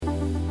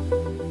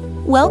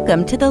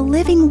Welcome to the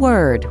Living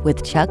Word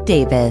with Chuck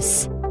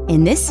Davis.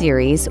 In this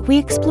series, we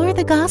explore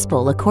the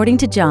gospel according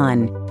to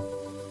John.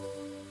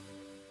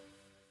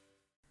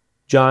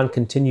 John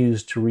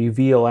continues to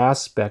reveal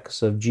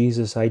aspects of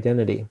Jesus'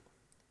 identity.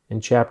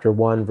 In chapter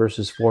 1,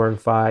 verses 4 and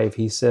 5,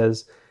 he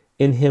says,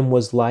 "In him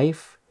was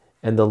life,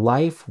 and the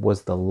life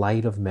was the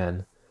light of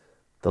men.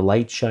 The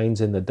light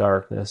shines in the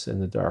darkness, and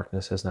the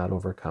darkness has not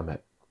overcome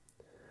it."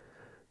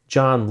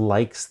 John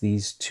likes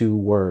these two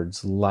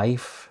words,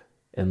 life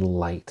and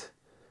light.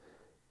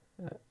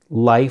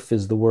 Life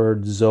is the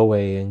word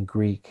zoe in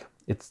Greek.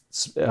 It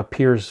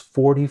appears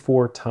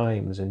 44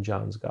 times in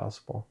John's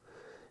gospel.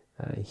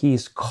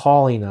 He's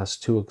calling us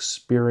to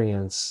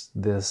experience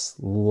this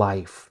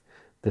life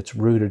that's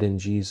rooted in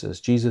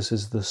Jesus. Jesus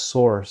is the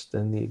source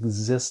and the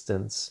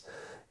existence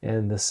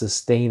and the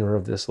sustainer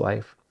of this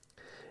life.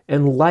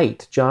 And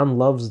light, John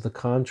loves the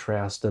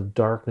contrast of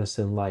darkness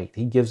and light.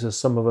 He gives us,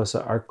 some of us,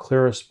 our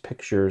clearest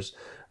pictures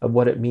of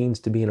what it means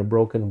to be in a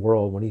broken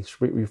world when he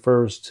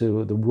refers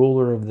to the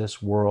ruler of this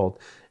world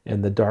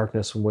and the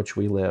darkness in which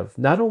we live.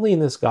 Not only in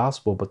this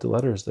gospel, but the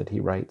letters that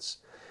he writes.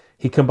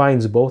 He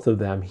combines both of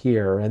them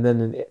here. And then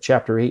in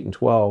chapter 8 and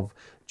 12,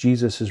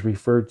 Jesus is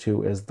referred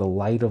to as the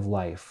light of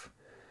life.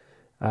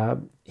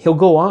 He'll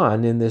go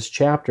on in this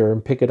chapter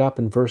and pick it up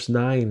in verse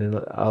 9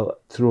 and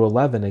through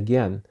 11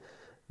 again,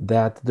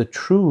 that the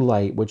true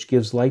light, which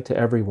gives light to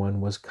everyone,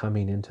 was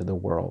coming into the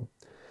world.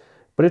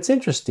 But it's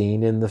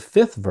interesting, in the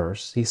 5th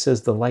verse, he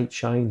says the light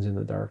shines in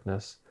the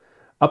darkness.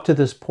 Up to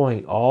this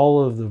point,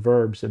 all of the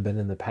verbs have been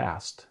in the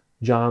past.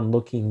 John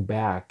looking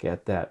back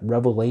at that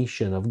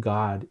revelation of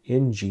God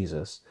in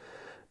Jesus.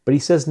 But he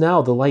says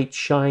now the light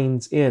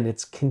shines in.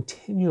 It's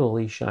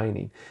continually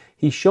shining.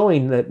 He's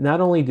showing that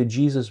not only did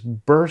Jesus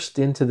burst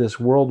into this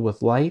world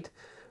with light,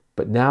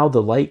 but now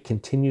the light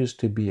continues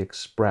to be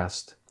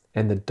expressed,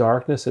 and the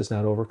darkness has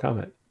not overcome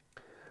it.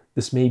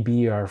 This may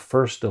be our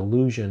first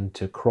allusion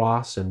to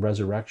cross and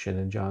resurrection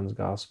in John's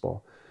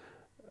gospel.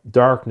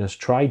 Darkness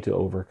tried to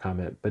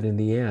overcome it, but in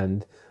the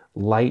end,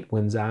 light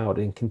wins out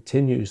and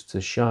continues to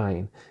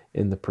shine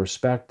in the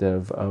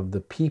perspective of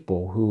the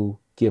people who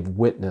give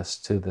witness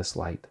to this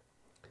light.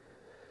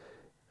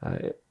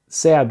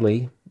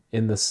 Sadly,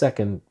 in the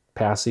second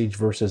passage,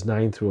 verses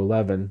 9 through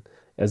 11,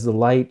 as the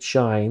light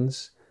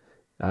shines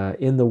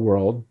in the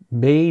world,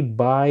 made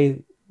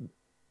by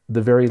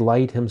the very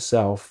light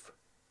himself,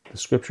 the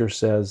scripture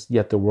says,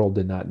 yet the world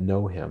did not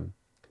know him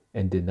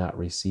and did not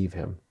receive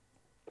him.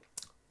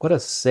 What a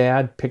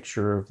sad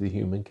picture of the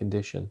human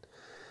condition.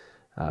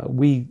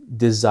 We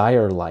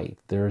desire light.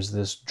 There's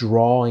this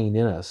drawing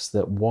in us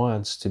that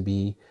wants to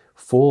be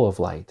full of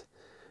light.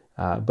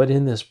 But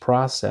in this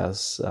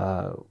process,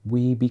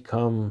 we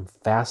become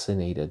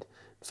fascinated.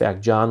 In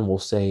fact, John will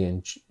say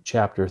in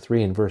chapter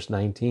 3 and verse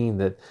 19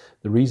 that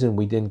the reason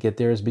we didn't get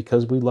there is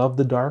because we love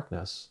the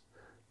darkness,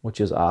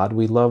 which is odd.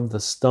 We love the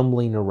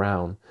stumbling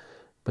around,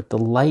 but the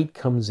light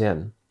comes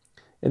in.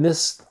 And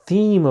this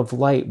theme of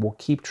light will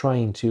keep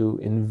trying to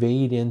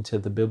invade into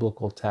the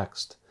biblical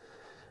text.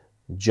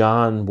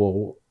 John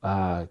will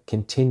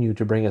continue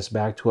to bring us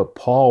back to it.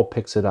 Paul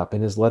picks it up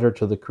in his letter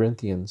to the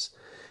Corinthians.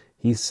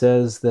 He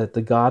says that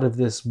the God of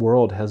this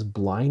world has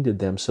blinded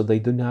them so they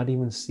do not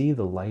even see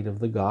the light of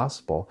the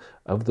gospel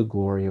of the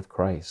glory of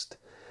Christ.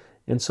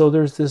 And so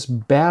there's this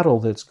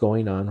battle that's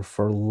going on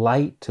for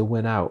light to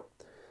win out.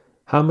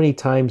 How many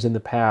times in the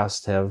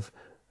past have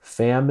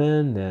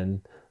famine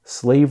and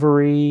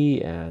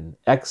slavery and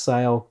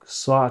exile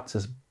sought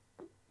to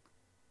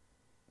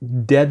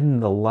deaden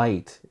the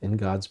light in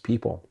God's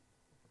people?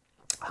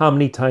 How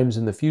many times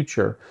in the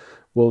future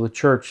will the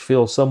church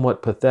feel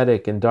somewhat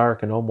pathetic and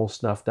dark and almost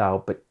snuffed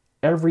out? But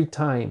every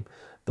time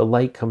the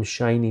light comes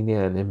shining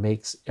in and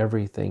makes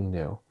everything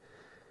new.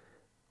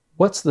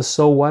 What's the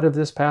so what of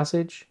this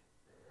passage?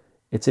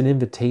 It's an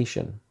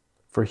invitation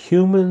for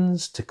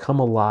humans to come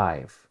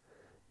alive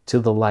to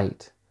the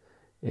light.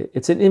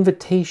 It's an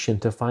invitation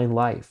to find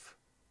life.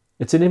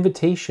 It's an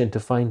invitation to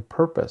find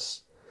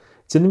purpose.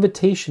 It's an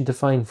invitation to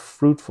find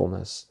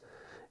fruitfulness.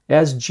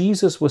 As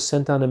Jesus was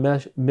sent on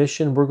a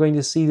mission, we're going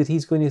to see that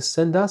he's going to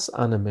send us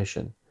on a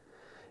mission.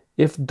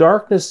 If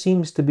darkness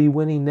seems to be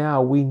winning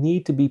now, we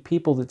need to be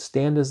people that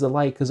stand as the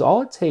light, because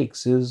all it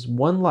takes is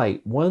one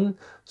light, one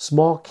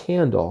small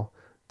candle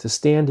to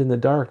stand in the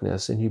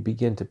darkness, and you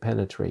begin to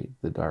penetrate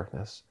the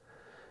darkness.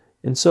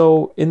 And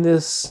so in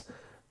this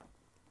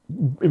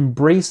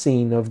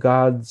embracing of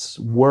God's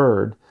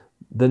word,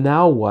 the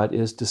now what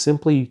is to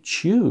simply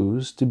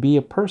choose to be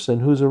a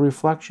person who's a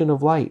reflection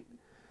of light.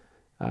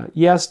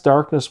 Yes,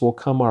 darkness will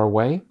come our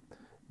way,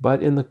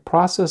 but in the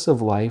process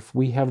of life,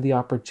 we have the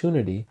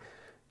opportunity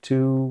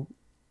to,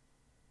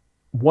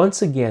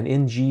 once again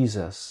in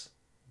Jesus,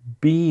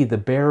 be the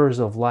bearers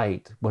of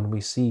light when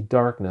we see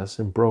darkness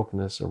and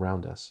brokenness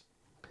around us.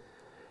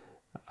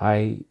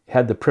 I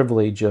had the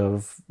privilege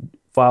of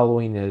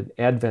following an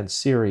Advent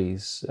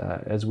series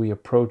as we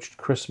approached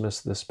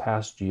Christmas this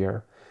past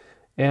year.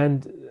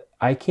 And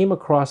I came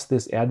across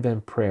this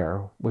Advent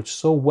prayer, which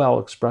so well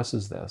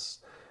expresses this.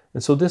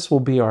 And so this will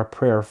be our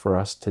prayer for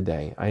us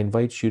today. I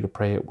invite you to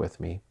pray it with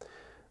me.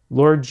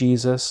 Lord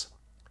Jesus,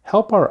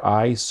 help our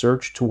eyes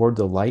search toward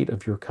the light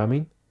of your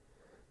coming.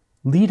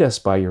 Lead us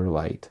by your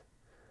light.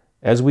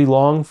 As we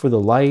long for the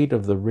light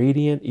of the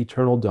radiant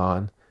eternal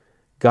dawn,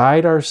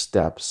 guide our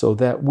steps so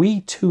that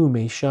we too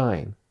may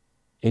shine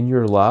in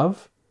your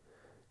love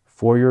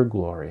for your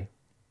glory.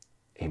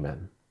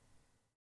 Amen.